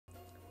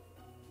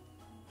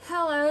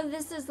Hello,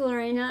 this is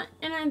Lorena,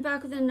 and I'm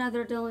back with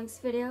another Duel Links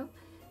video.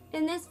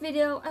 In this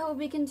video, I will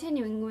be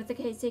continuing with the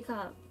KC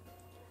Cup.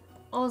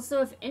 Also,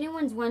 if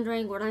anyone's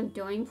wondering what I'm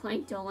doing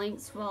playing Duel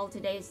Links while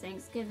today's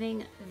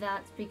Thanksgiving,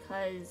 that's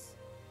because,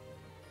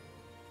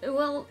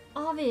 well,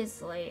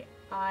 obviously,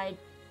 I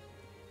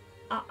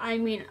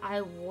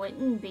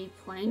wouldn't be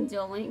playing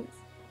Duel Links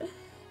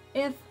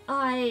if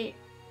I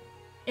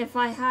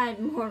had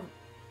more.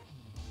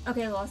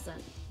 Okay,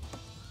 listen.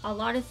 A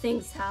lot of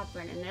things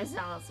happen in this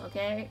house,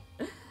 okay?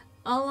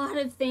 A lot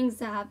of things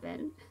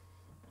happen.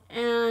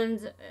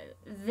 And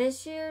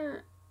this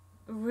year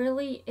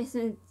really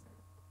isn't...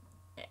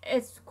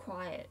 It's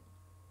quiet.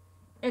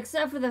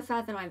 Except for the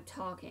fact that I'm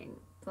talking.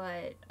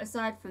 But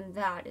aside from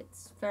that,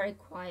 it's very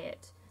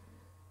quiet.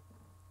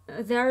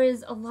 There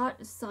is a lot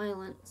of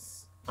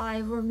silence. I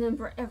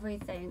remember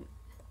everything.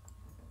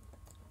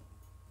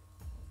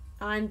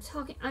 I'm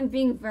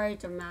being very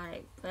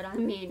dramatic, but I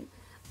mean,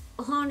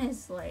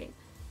 honestly...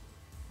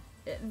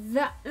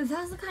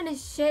 That's the kind of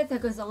shit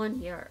that goes on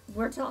here.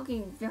 We're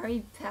talking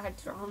very bad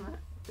drama.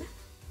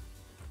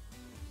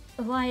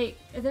 Like,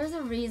 there's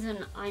a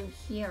reason I'm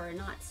here and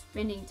not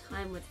spending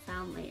time with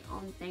family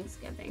on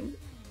Thanksgiving.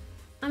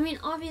 I mean,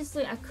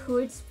 obviously I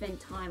could spend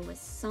time with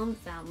some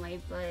family,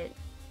 but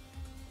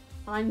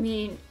I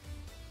mean,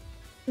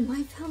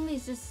 my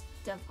family's just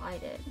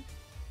divided.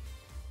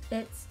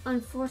 It's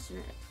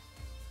unfortunate.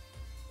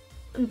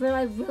 But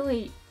I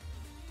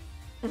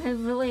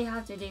really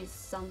have to do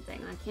something.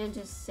 I can't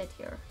just sit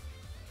here.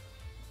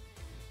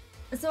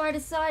 So I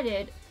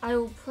decided I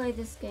will play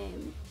this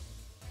game.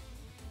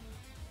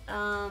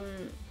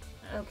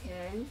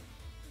 Okay.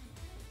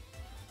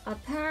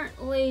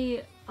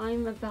 Apparently,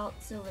 I'm about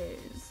to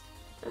lose.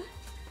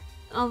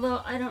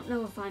 Although, I don't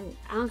know if I'm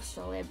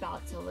actually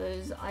about to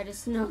lose. I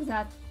just know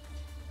that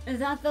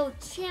the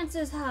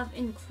chances have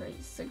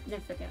increased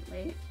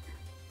significantly.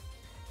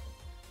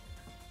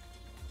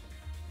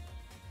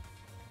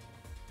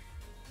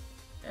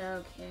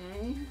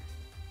 Okay.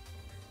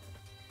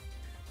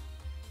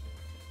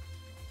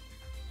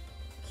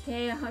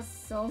 Chaos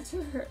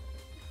Sorcerer.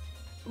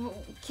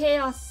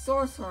 Chaos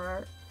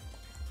Sorcerer.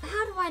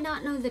 How do I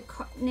not know the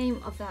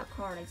name of that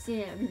card? I've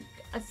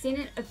seen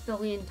it a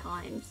billion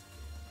times.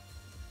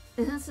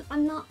 And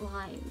I'm not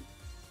lying.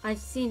 I've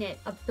seen it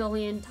a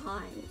billion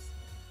times.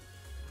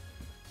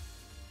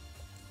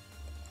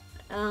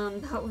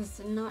 That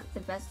was not the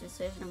best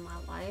decision of my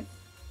life.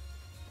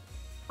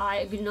 I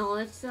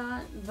acknowledge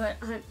that, but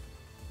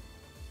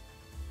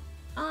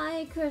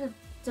I could have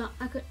done,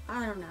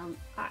 I don't know.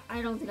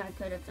 I don't think I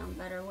could have done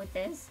better with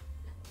this.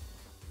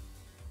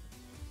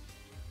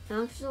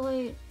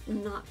 Actually,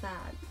 not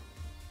bad.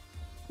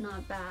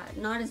 Not bad.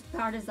 Not as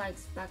bad as I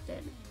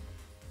expected.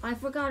 I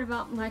forgot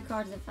about my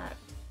card's effect.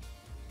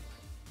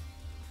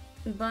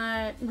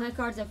 But my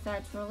card's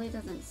effect really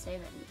doesn't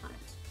save it much.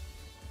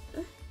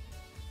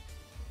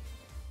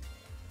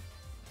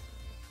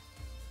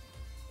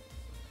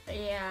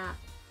 Yeah.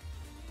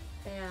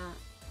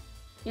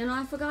 You know,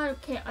 I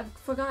forgot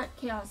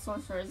Chaos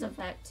Sorcerer's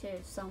effect too,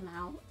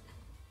 somehow.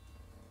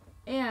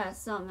 Yeah,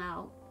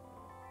 somehow.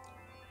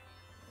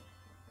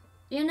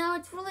 You know,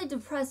 it's really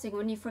depressing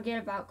when you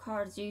forget about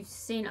cards you've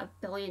seen a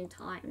billion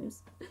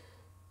times.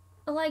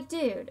 Like,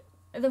 dude,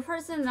 the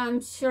person that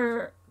I'm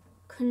sure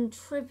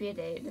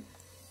contributed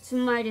to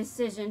my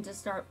decision to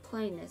start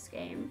playing this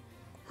game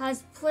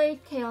has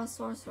played Chaos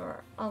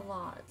Sorcerer a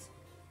lot.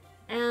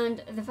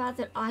 And the fact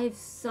that I've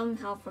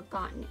somehow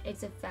forgotten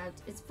its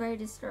effect is very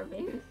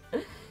disturbing.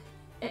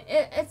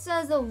 It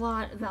says a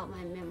lot about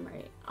my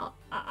memory.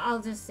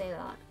 I'll just say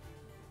that.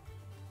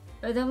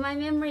 Though my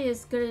memory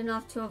is good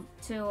enough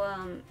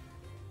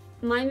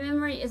my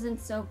memory isn't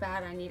so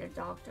bad I need a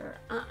doctor.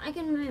 I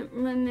can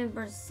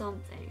remember some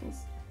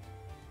things.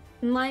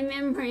 My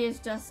memory is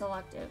just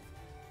selective.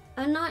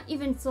 And not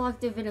even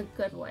selective in a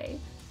good way.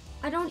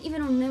 I don't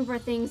even remember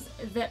things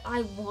that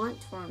I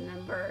want to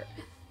remember.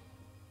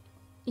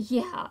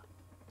 Yeah,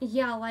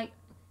 like,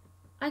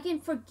 I can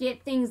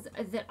forget things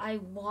that I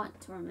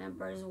want to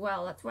remember as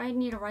well. That's why I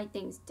need to write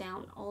things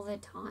down all the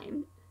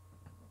time.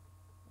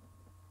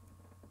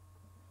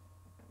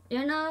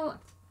 You know,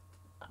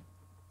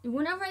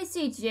 whenever I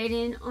see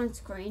Jaden on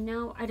screen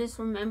now, I just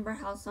remember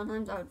how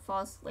sometimes I would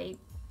fall asleep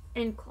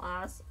in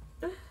class.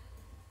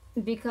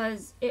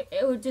 Because it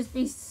would just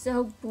be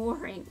so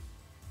boring.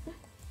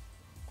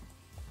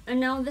 And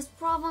now this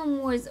problem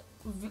was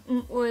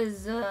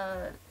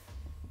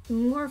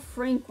more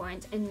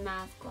frequent in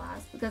math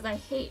class because I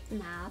hate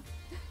math.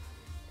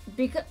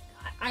 Because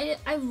I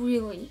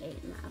really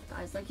hate math,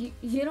 guys. Like,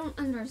 you don't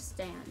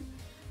understand.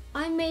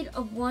 I made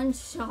a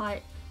one-shot.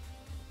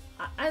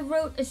 I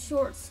wrote a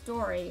short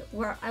story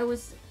where I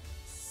was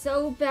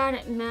so bad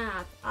at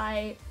math.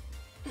 I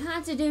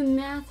had to do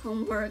math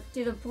homework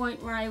to the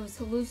point where I was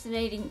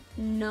hallucinating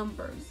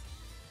numbers.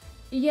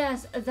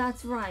 Yes,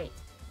 that's right.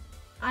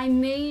 I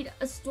made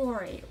a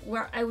story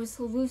where I was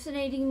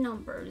hallucinating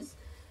numbers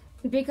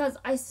because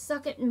I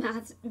suck at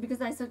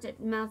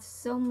math,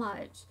 so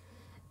much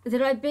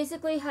that I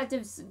basically had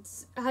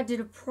to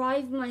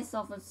deprive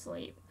myself of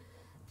sleep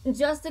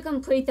just to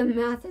complete the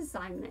math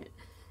assignment.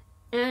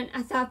 And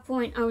at that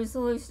point, I was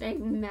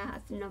hallucinating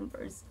math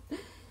numbers.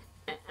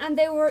 And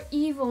they were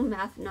evil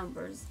math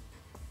numbers.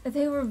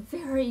 They were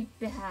very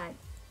bad.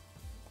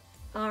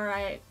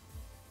 Alright.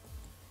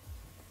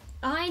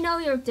 I know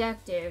your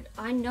deck, dude.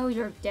 I know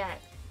your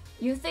deck.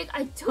 You think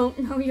I don't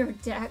know your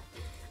deck?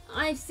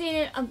 I've seen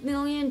it a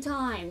million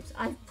times.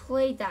 I've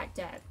played that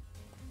deck.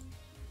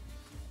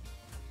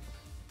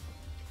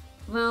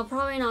 Well,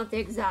 probably not the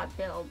exact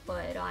build,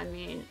 but I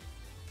mean,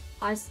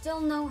 I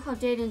still know how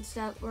Jaden's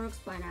deck works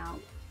by now.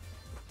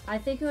 I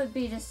think it would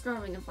be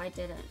disturbing if I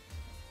didn't.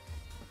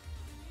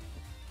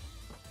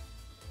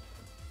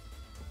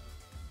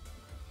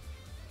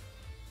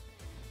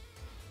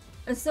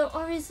 So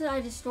obviously I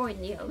destroyed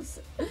Neos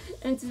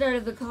instead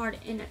of the card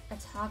in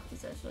attack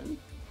position.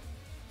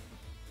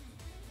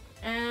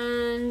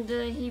 And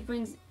he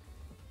brings...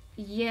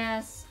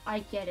 Yes, I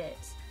get it.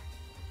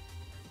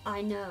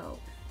 I know.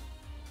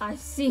 I've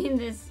seen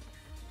this...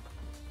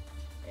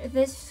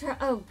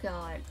 Oh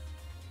god.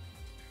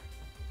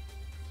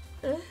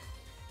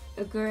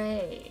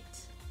 Great.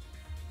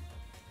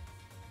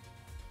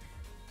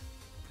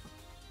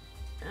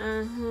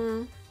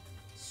 Uh-huh.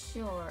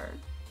 Sure.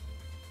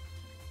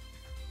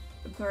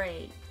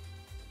 Great.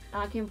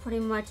 I can pretty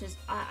much just...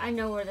 I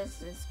know where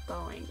this is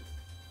going.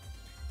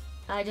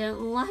 I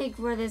don't like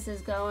where this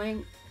is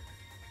going.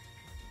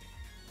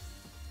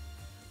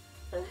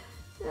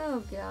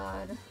 Oh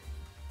god.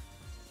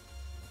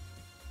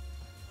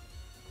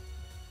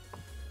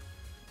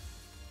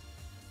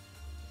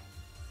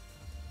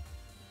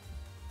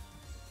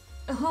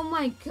 Oh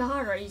my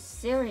god, are you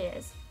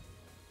serious?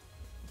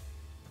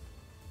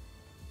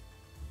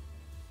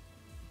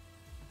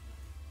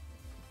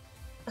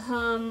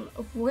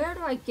 Where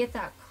do I get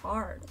that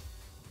card?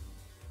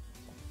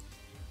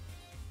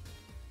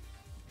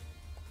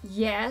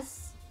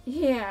 Yes,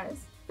 yes,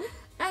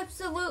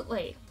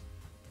 absolutely.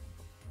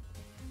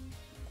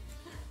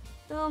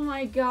 Oh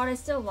my god, I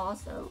still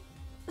lost though.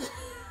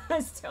 I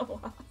still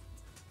lost.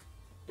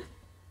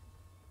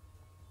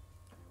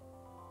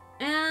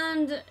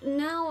 And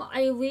now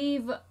I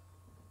leave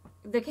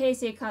the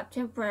KC Cup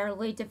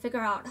temporarily to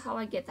figure out how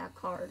I get that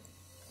card.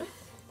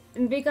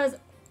 Because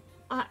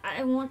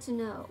I want to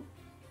know.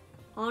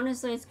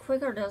 Honestly, it's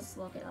quicker to just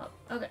look it up.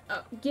 Okay,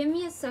 give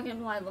me a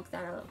second while I look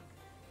that up.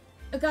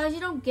 Guys, you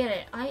don't get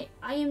it. I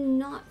am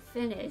not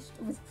finished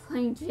with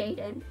playing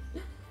Jaden.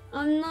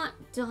 I'm not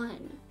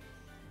done.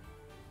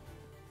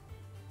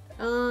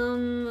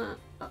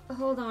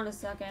 Hold on a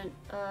second.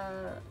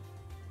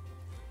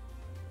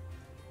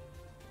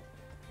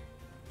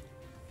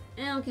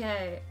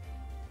 Okay.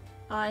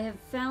 I have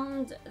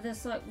found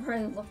this, like, where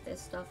I look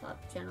this stuff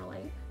up,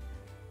 generally.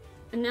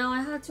 And now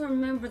I have to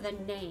remember the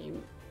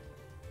name.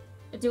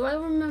 Do I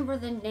remember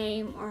the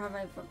name, or have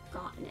I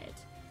forgotten it?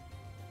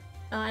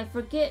 I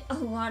forget a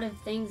lot of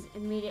things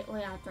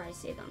immediately after I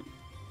see them.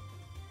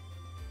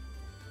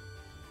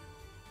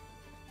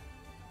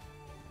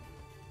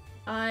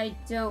 I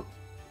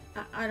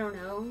don't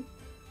know.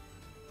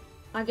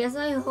 I guess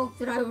I hope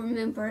that I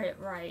remember it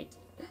right.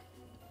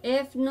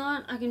 If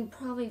not, I can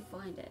probably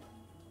find it.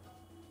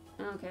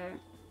 Okay.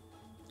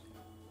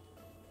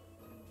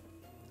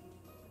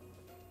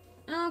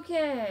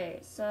 Okay,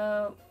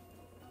 so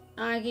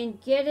I can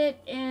get it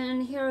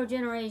in Hero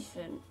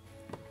Generation.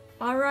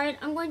 Alright,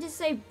 I'm going to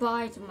say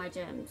bye to my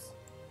gems.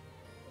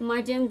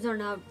 My gems are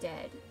now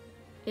dead.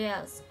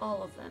 Yes,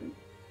 all of them.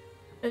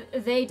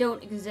 They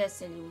don't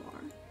exist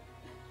anymore.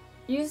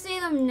 You see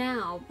them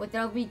now, but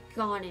they'll be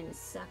gone in a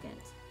second.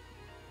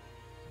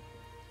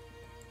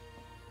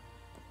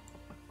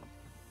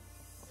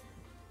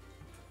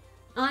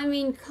 I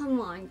mean,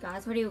 come on,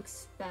 guys, what do you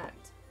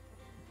expect?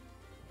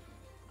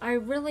 I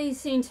really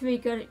seem to be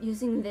good at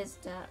using this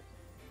deck.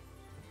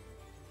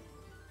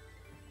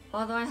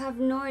 Although I have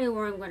no idea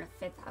where I'm going to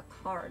fit that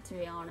card, to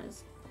be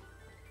honest.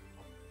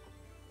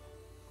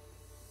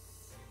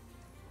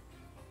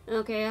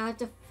 Okay, I have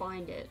to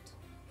find it.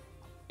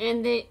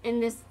 In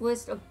this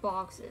list of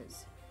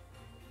boxes.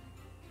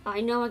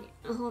 I know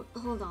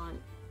hold on.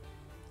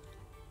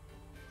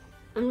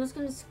 I'm just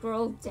going to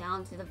scroll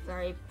down to the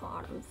very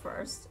bottom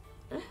first.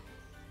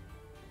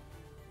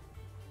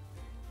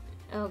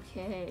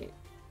 Okay.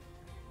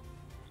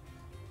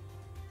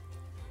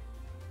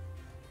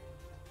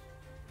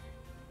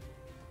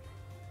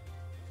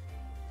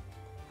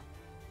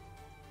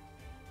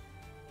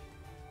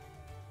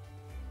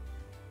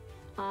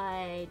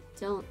 I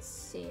don't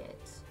see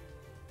it.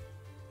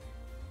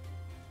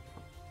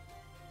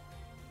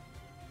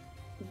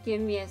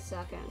 Give me a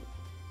second.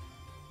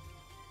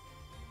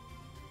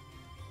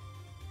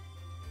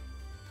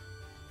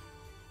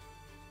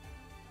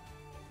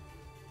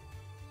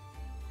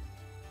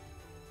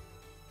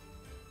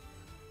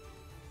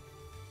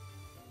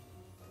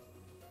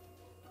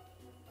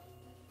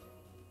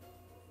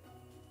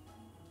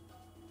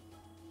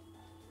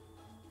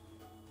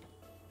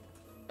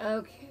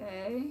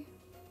 Okay.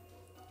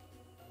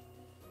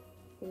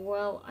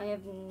 Well, I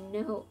have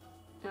no...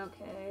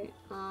 Okay,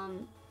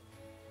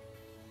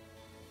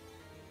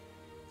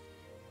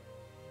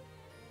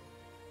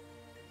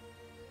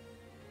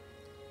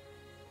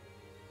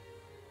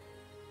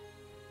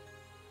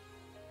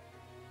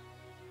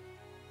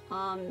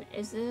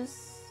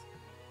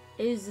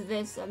 is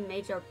this a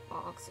major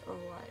box or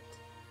what?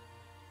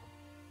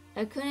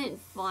 I couldn't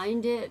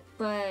find it,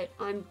 but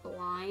I'm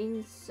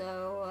blind,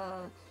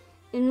 so,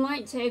 it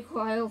might take a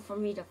while for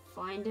me to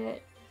find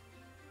it.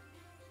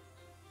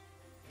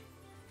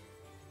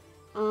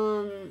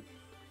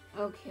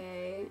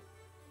 Okay.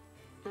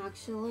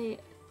 Actually...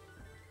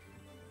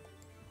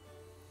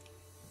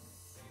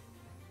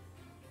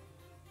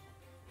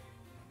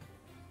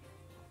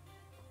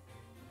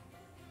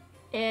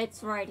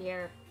 It's right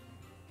here.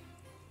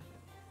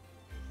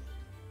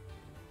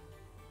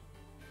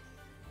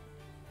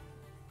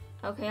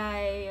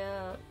 Okay,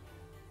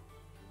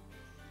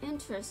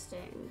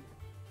 interesting.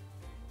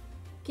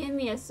 Give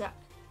me a sec.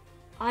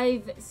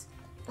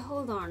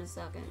 Hold on a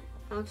second.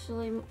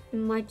 Actually,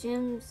 my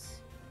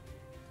gyms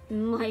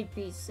might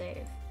be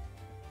safe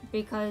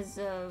because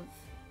of,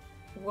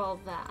 well,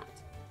 that.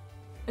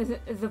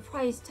 The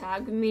price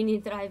tag,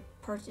 meaning that I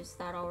purchased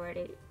that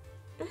already.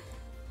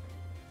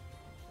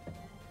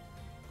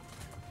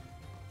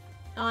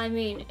 I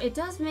mean, it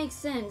does make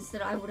sense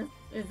that I would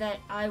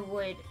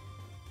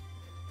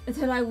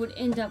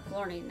end up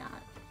learning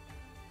that.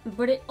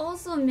 But it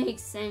also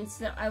makes sense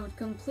that I would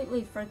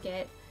completely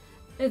forget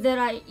that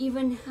I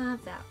even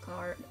have that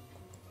card.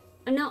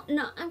 Now,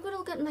 I'm gonna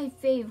look at my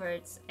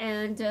favorites,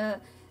 and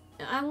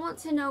I want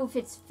to know if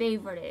it's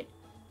favorited.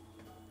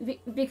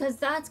 Because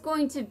that's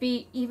going to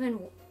be even...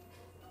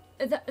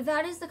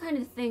 that is the kind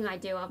of thing I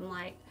do. I'm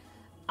like,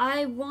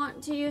 I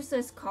want to use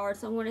this card,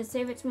 so I'm going to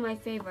save it to my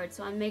favorite,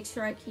 so I make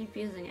sure I keep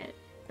using it.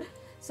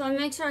 So I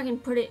make sure I can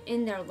put it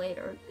in there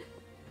later.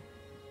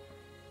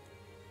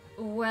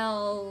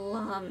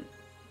 Well,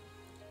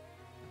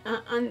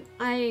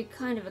 I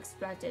kind of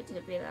expect it to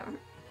be there.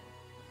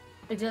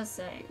 Just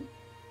saying.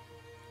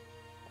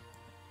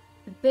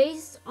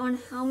 Based on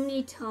how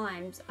many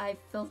times I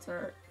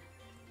filter...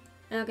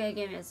 Okay,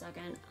 give me a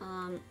second.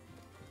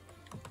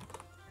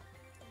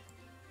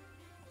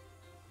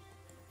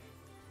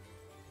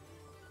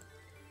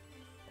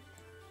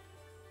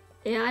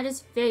 Yeah, I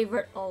just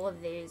favorite all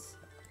of these.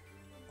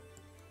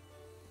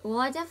 Well,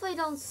 I definitely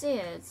don't see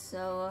it,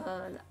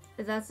 so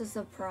that's a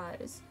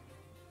surprise.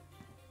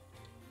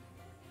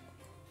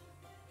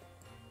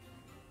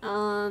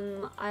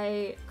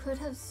 I could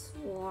have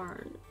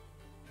sworn.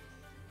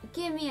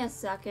 Give me a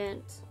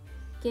second.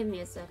 Give me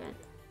a second.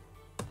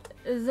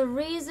 The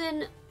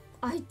reason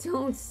I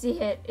don't see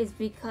it is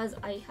because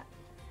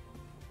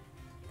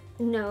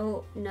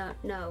no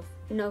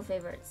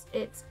favorites.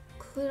 It's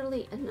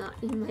clearly not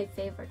in my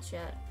favorites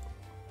yet.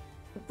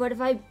 But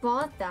if I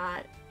bought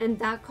that, and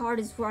that card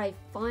is where I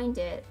find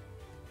it,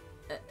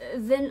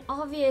 then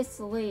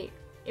obviously,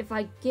 if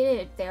I get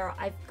it there,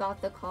 I've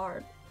got the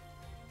card.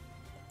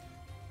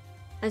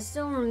 I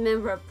still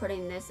remember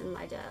putting this in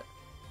my deck.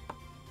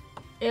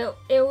 It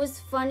was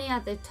funny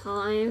at the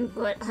time,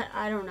 but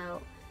I don't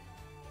know.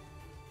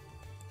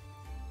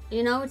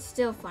 You know, it's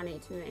still funny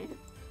to me.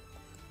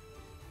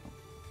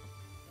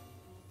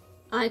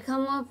 I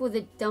come up with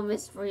the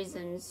dumbest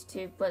reasons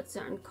to put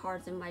certain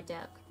cards in my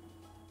deck.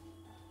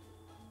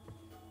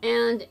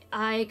 And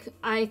I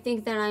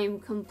think that I am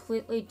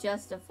completely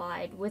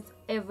justified with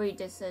every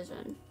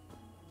decision.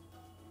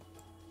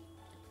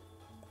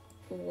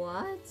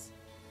 What?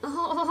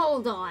 Oh,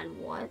 hold on,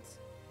 what?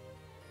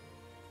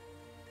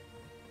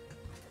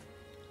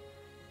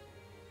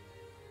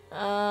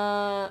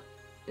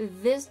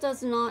 This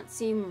does not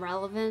seem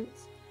relevant.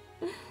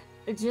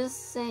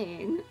 Just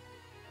saying.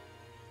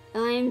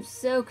 I am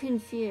so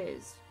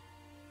confused.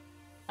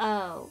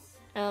 Oh,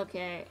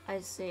 okay, I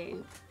see.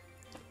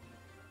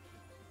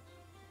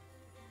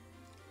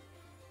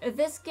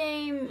 This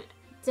game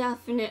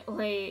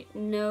definitely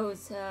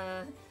knows,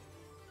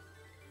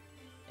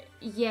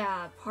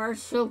 yeah,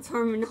 partial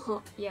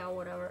terminal, yeah,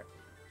 whatever.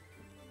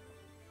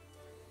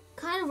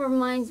 Kind of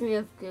reminds me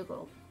of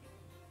Google.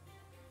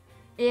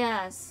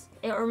 Yes,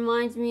 it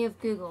reminds me of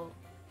Google.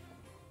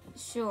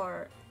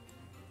 Sure.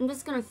 I'm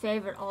just gonna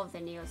favorite all of the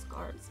Neos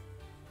cards.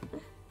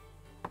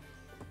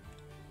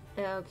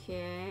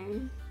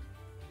 Okay.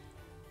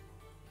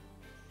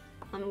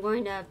 I'm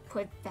going to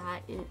put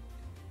that in.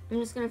 I'm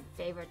just gonna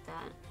favorite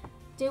that.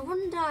 Dude,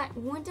 when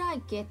did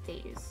I get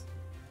these?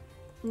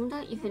 When did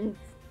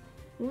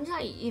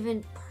I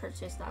even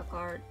purchase that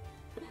card?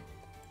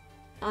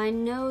 I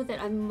know that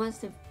I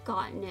must have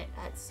gotten it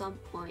at some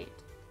point.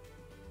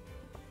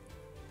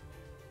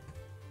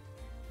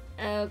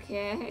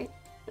 Okay.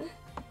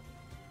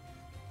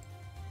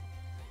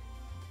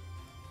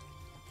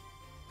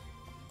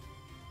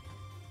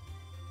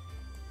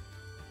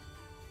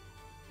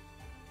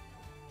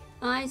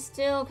 I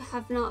still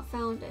have not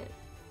found it.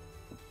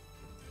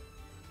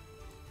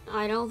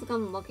 I don't think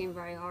I'm looking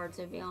very hard,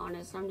 to be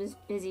honest. I'm just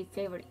busy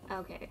favoriting.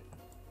 Okay.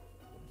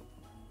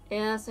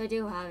 Yes, I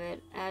do have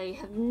it. I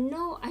have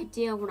no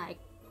idea when I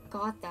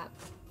got that.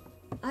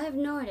 I have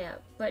no idea,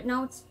 but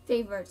now it's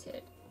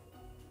favorited.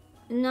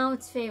 Now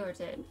it's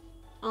favorited,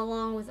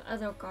 along with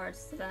other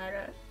cards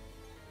that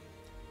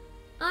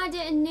I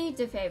didn't need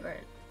to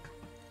favorite.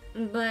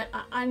 But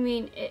I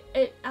mean,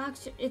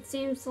 it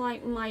seems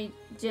like my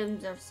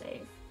gems are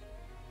safe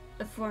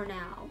for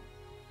now.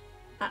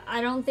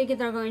 I don't think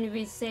they're going to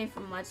be safe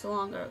for much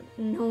longer,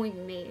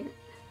 knowing me.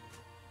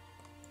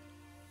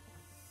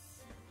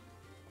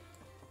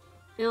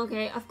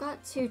 Okay, I've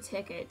got 2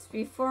 tickets.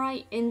 Before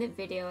I end the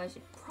video, I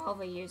should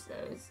probably use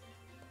those.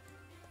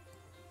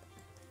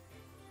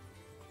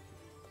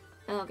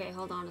 Okay,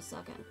 hold on a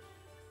second.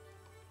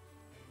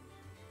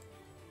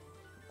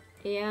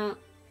 Yeah.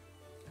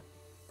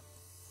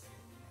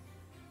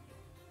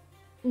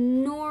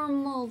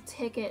 Normal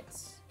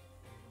tickets.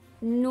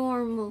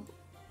 Normal.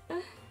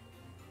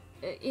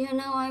 You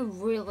know, I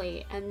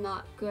really am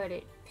not good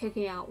at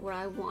picking out what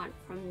I want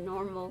from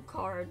normal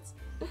cards.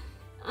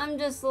 I'm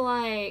just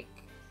like,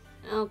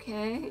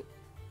 okay.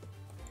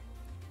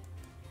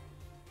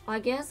 I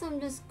guess I'm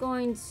just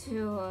going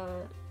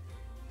to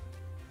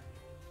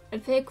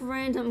pick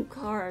random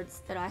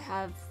cards that I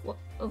have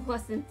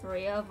less than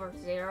 3 of, or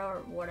 0,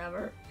 or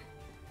whatever.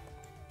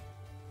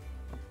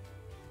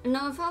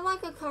 Now, if I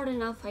like a card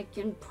enough, I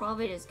can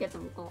probably just get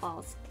them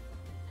lost.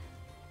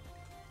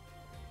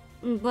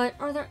 But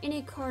are there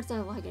any cards I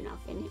like enough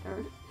in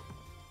here?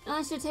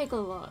 I should take a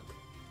look.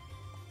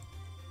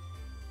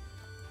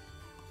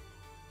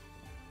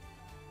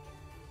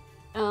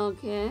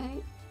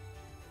 Okay.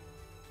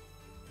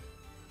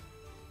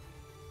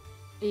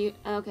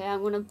 Okay,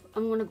 I'm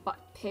gonna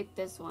pick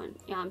this one.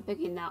 Yeah, I'm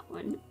picking that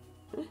one.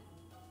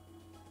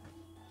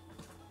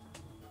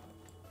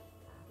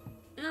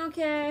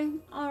 Okay,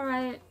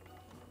 alright.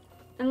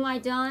 Am I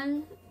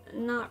done?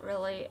 Not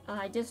really.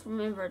 I just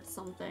remembered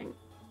something.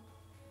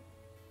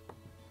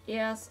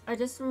 Yes, I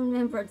just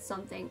remembered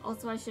something.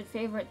 Also, I should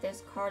favorite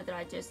this card that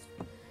I just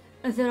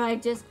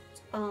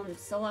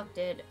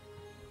selected.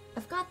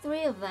 I've got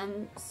 3 of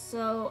them,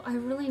 so I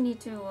really need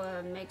to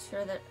make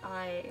sure that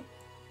I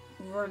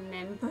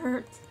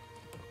remembered.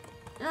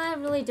 I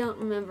really don't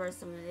remember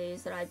some of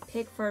these that I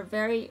picked for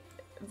very,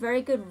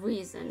 very good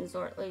reasons,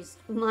 or at least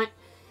in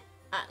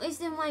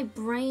my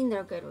brain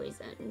they're good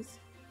reasons.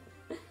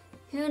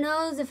 Who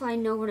knows if I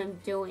know what I'm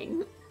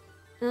doing?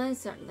 I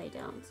certainly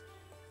don't.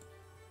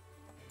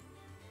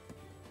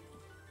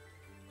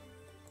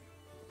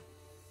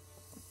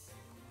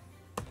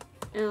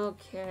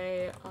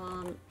 Okay,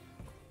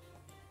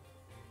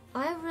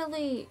 I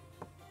really,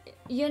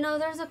 you know,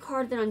 there's a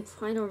card that I'm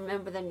trying to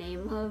remember the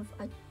name of.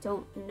 I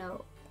don't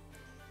know.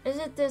 Is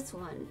it this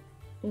one?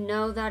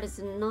 No, that is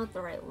not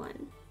the right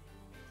one.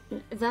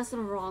 That's the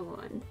wrong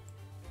one.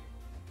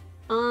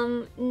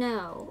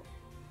 No.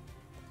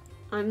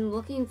 I'm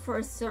looking for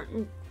a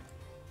certain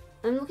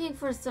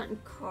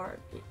card.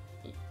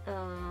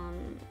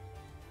 I'm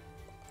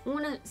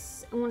gonna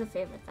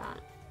favorite that.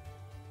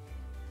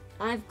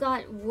 I've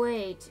got,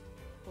 wait,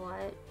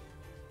 what?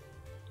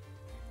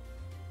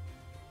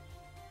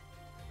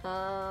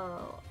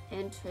 Oh,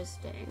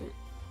 interesting.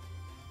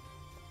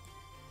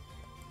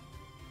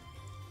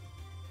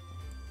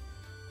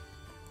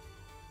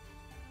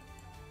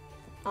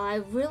 I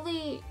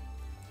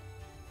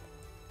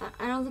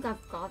don't think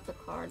I've got the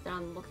card that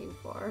I'm looking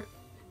for.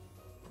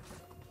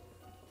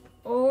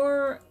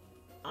 Or,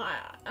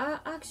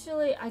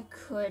 actually, I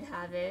could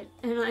have it,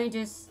 and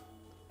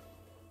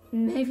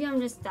maybe I'm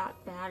just that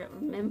bad at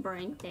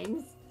remembering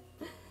things.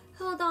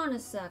 Hold on a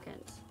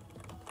second.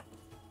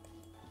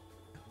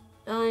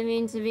 I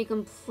mean, to be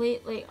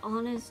completely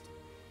honest,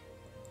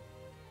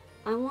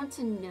 I want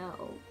to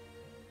know.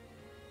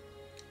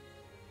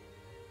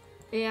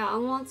 Yeah, I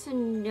want to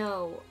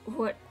know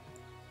what...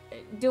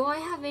 Do I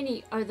have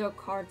any other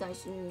cards I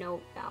should know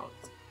about?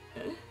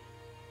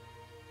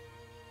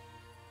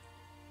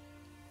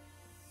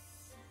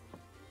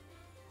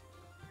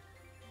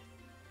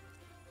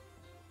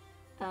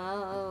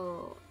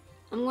 Oh,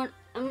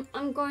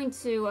 I'm going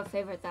to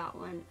favorite that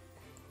one.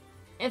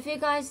 If you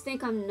guys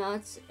think I'm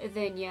nuts,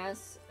 then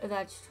yes,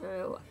 that's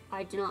true.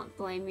 I do not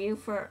blame you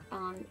for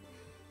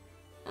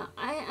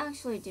I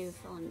actually do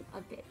feel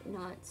a bit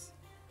nuts.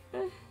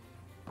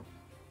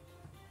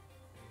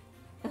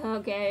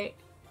 Okay.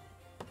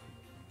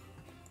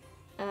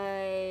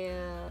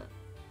 I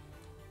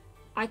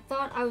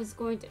thought I was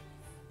going to...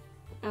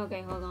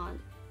 Okay, hold on.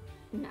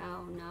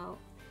 No.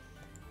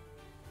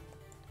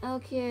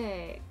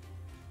 Okay.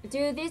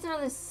 Dude, these are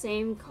the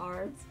same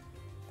cards.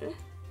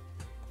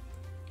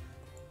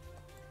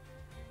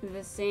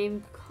 The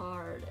same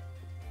card.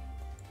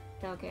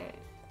 Okay.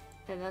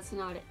 And that's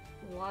not it.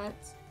 What?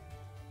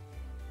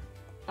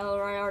 Oh,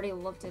 I already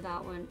looked at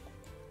that one.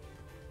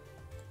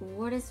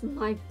 What is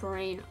my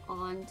brain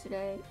on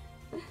today?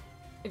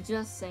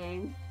 Just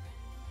saying.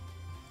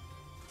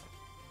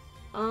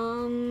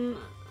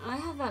 I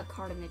have that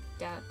card in the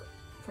deck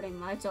pretty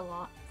much a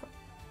lot.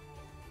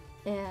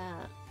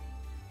 Yeah.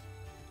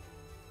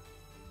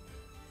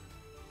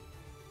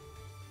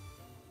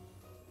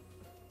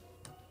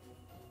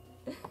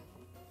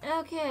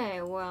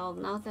 Okay, well,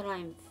 now that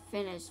I'm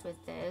finished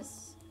with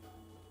this.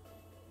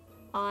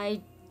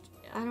 I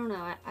don't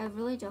know. I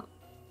really don't.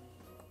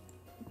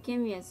 Give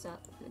me a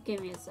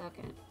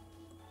second.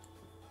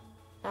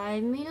 I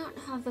may not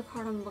have the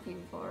card I'm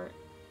looking for.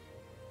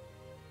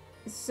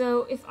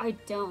 So if I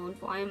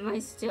don't, why am I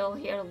still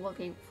here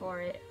looking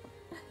for it?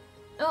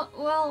 Oh,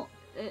 well,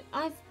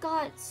 I've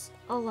got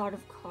a lot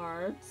of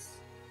cards.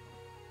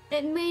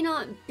 It may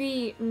not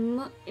be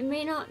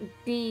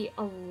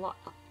a lot.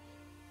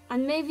 I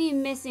may be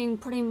missing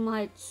pretty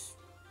much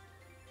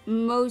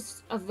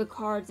most of the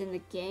cards in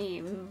the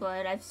game,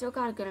 but I've still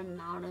got a good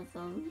amount of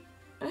them.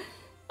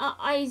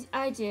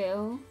 I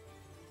do.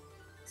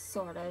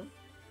 Sort of.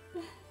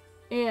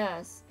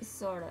 Yes,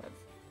 sort of.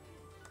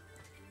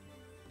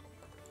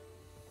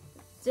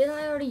 Did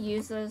I already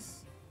use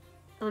this?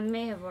 I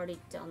may have already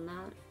done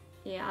that.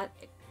 Yeah,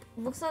 it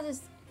looks like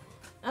this.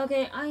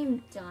 Okay,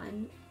 I'm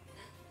done.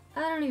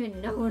 I don't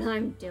even know what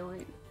I'm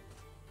doing.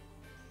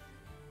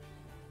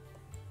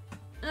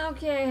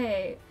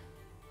 Okay.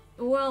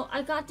 Well,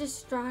 I got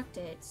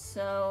distracted,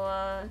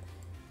 so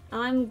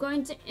I'm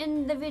going to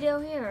end the video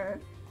here.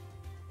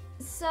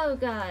 So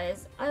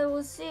guys, I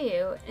will see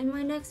you in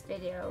my next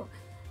video,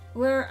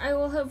 where I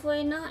will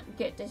hopefully not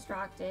get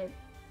distracted.